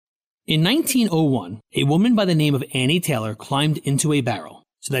In 1901, a woman by the name of Annie Taylor climbed into a barrel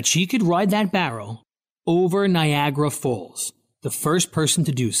so that she could ride that barrel over Niagara Falls, the first person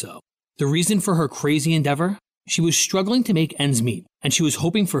to do so. The reason for her crazy endeavor? She was struggling to make ends meet, and she was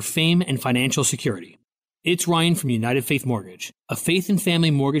hoping for fame and financial security. It's Ryan from United Faith Mortgage, a faith and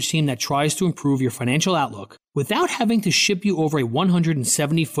family mortgage team that tries to improve your financial outlook without having to ship you over a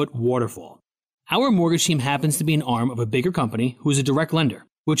 170-foot waterfall. Our mortgage team happens to be an arm of a bigger company who is a direct lender,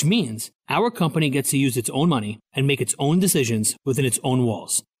 which means our company gets to use its own money and make its own decisions within its own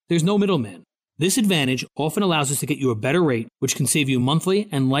walls. There's no middleman. This advantage often allows us to get you a better rate, which can save you monthly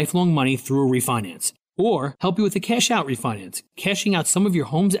and lifelong money through a refinance, or help you with a cash-out refinance, cashing out some of your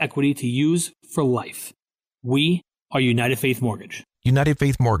home's equity to use for life. We are United Faith Mortgage. United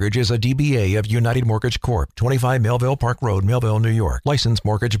Faith Mortgage is a DBA of United Mortgage Corp., 25 Melville Park Road, Melville, New York. Licensed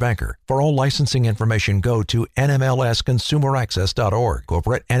mortgage banker. For all licensing information, go to nmlsconsumeraccess.org.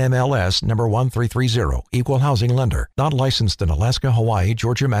 Corporate NMLS number 1330. Equal housing lender. Not licensed in Alaska, Hawaii,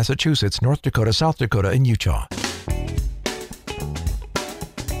 Georgia, Massachusetts, North Dakota, South Dakota, and Utah.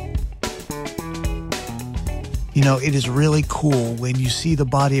 You know, it is really cool when you see the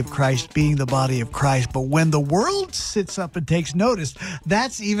body of Christ being the body of Christ. But when the world sits up and takes notice,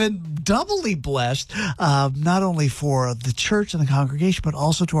 that's even doubly blessed, not only for the church and the congregation, but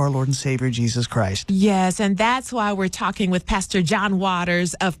also to our Lord and Savior, Jesus Christ. Yes, and that's why we're talking with Pastor John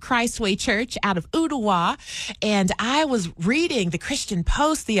Waters of Christ Way Church out of Ottawa. And I was reading the Christian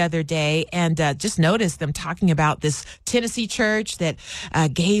Post the other day and just noticed them talking about this Tennessee church that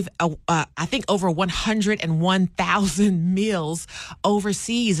gave, I think, over 101,000 meals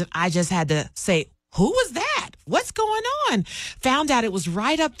overseas. And I just had to say, who was that? What's going on? Found out it was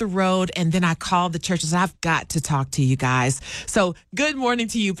right up the road. And then I called the church and said, I've got to talk to you guys. So good morning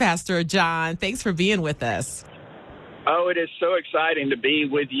to you, Pastor John. Thanks for being with us. Oh, it is so exciting to be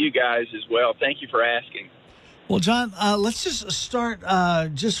with you guys as well. Thank you for asking. Well, John, let's just start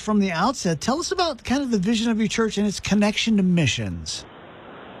just from the outset. Tell us about kind of the vision of your church and its connection to missions.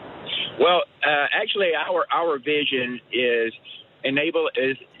 Well, actually, our vision is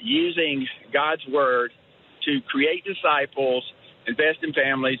using God's word to create disciples, invest in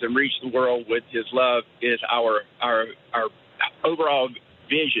families, and reach the world with His love is our overall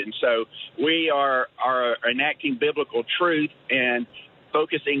vision. So we are enacting biblical truth and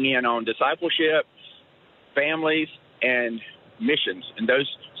focusing in on discipleship, families, and missions, and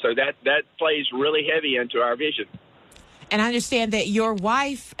so that plays really heavy into our vision. And I understand that your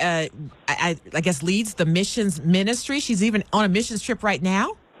wife, I guess, leads the missions ministry. She's even on a missions trip right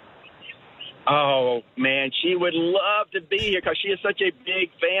now. Oh, man, she would love to be here because she is such a big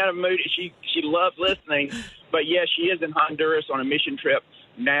fan of Moody. She loves listening. But, yes, she is in Honduras on a mission trip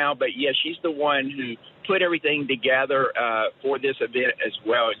now. But, yes, she's the one who put everything together for this event as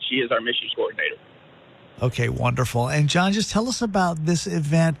well. And she is our missions coordinator. Okay, wonderful. And John, just tell us about this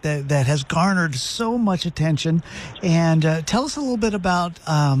event that has garnered so much attention, and tell us a little bit about,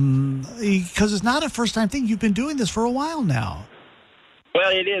 because it's not a first-time thing. You've been doing this for a while now.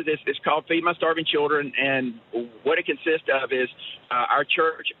 Well, it is. It's called Feed My Starving Children, and what it consists of is our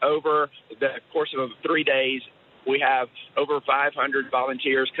church, over the course of 3 days, we have over 500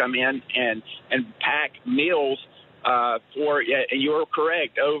 volunteers come in and pack meals and you're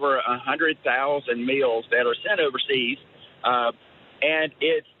correct, over 100,000 meals that are sent overseas. And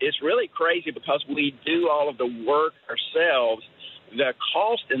it's really crazy because we do all of the work ourselves. The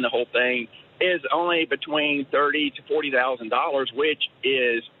cost in the whole thing is only between $30,000 to $40,000, which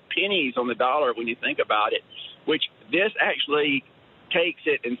is pennies on the dollar when you think about it, which this actually takes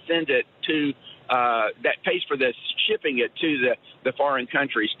it and sends it to that pays for the shipping it to the foreign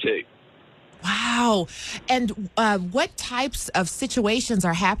countries too. Wow. And what types of situations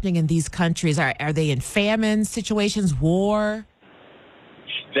are happening in these countries? Are they in famine situations, war?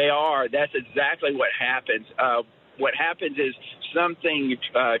 They are. That's exactly what happens. What happens is something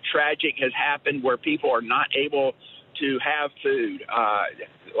tragic has happened where people are not able to have food,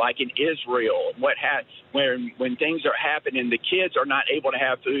 like in Israel. When things are happening, the kids are not able to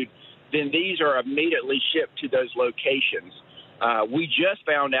have food, then these are immediately shipped to those locations. We just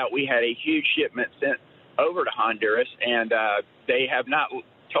found out we had a huge shipment sent over to Honduras, and they have not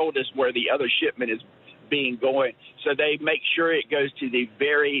told us where the other shipment is being going. So they make sure it goes to the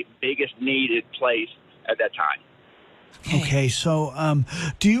very biggest needed place at that time. Okay, so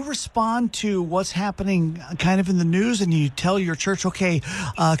do you respond to what's happening kind of in the news and you tell your church, okay,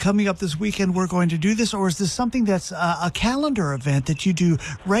 coming up this weekend we're going to do this, or is this something that's a calendar event that you do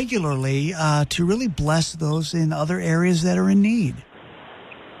regularly to really bless those in other areas that are in need?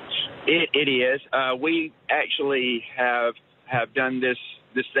 It is. We actually have done this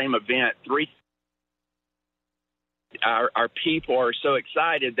this same event, our people are so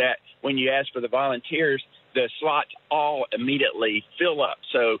excited that when you ask for the volunteers, the slots all immediately fill up.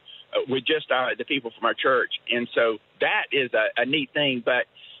 So with just the people from our church. And so that is a neat thing. But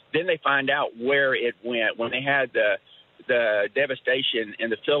then they find out where it went. When they had the devastation in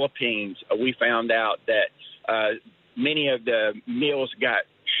the Philippines, we found out that many of the meals got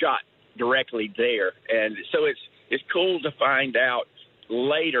shot directly there. And so it's cool to find out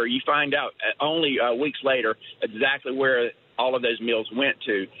later. You find out only weeks later exactly where all of those meals went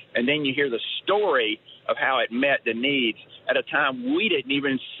to. And then you hear the story of how it met the needs at a time we didn't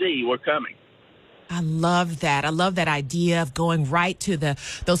even see were coming. I love that. I love that idea of going right to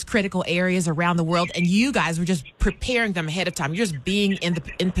those critical areas around the world. And you guys were just preparing them ahead of time. You're just being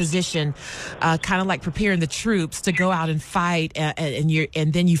in position, kind of like preparing the troops to go out and fight.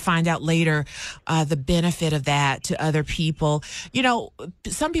 And then you find out later the benefit of that to other people. You know,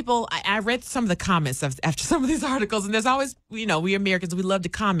 some people, I read some of the comments after some of these articles, and there's always, you know, we Americans, we love to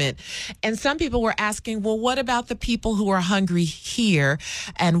comment. And some people were asking, well, what about the people who are hungry here?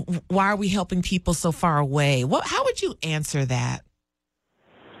 And why are we helping people so far away? How would you answer that?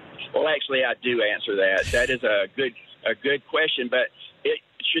 Well, actually, I do answer that. That is a good question, but it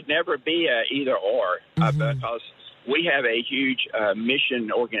should never be a either or, because we have a huge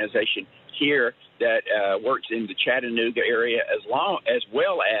mission organization here that works in the Chattanooga area as well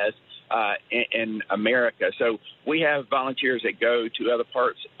as in America. So we have volunteers that go to other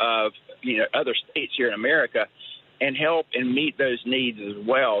parts of other states here in America and help and meet those needs as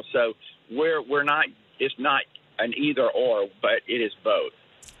well. So we're not. It's not an either or, but it is both.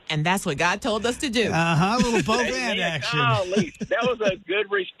 And that's what God told us to do. A little both and action. Golly, that was a good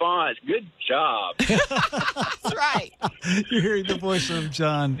response. Good job. That's right. You're hearing the voice of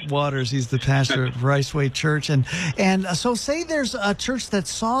John Waters. He's the pastor at Riceway Church. And so say there's a church that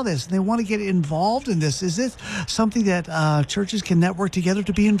saw this and they want to get involved in this. Is this something that churches can network together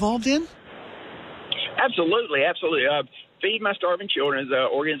to be involved in? Absolutely. Feed My Starving Children is an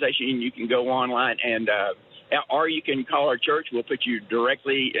organization. You can go online and or you can call our church. We'll put you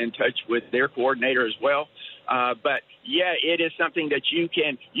directly in touch with their coordinator as well. But yeah, it is something that you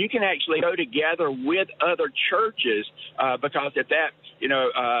can actually go together with other churches because at that,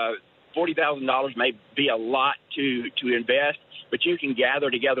 $40,000 may be a lot to invest, but you can gather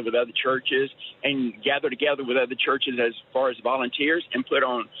together with other churches and gather together with other churches as far as volunteers and put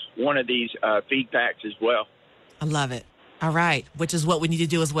on one of these feed packs as well. I love it. All right, which is what we need to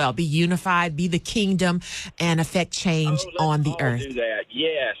do as well. Be unified, be the kingdom, and affect change on the earth. Do that.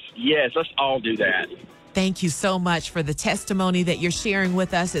 Yes, let's all do that. Thank you so much for the testimony that you're sharing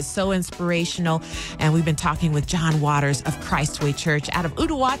with us. It's so inspirational. And we've been talking with John Waters of Christ's Way Church out of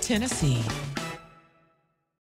Ooltewah, Tennessee.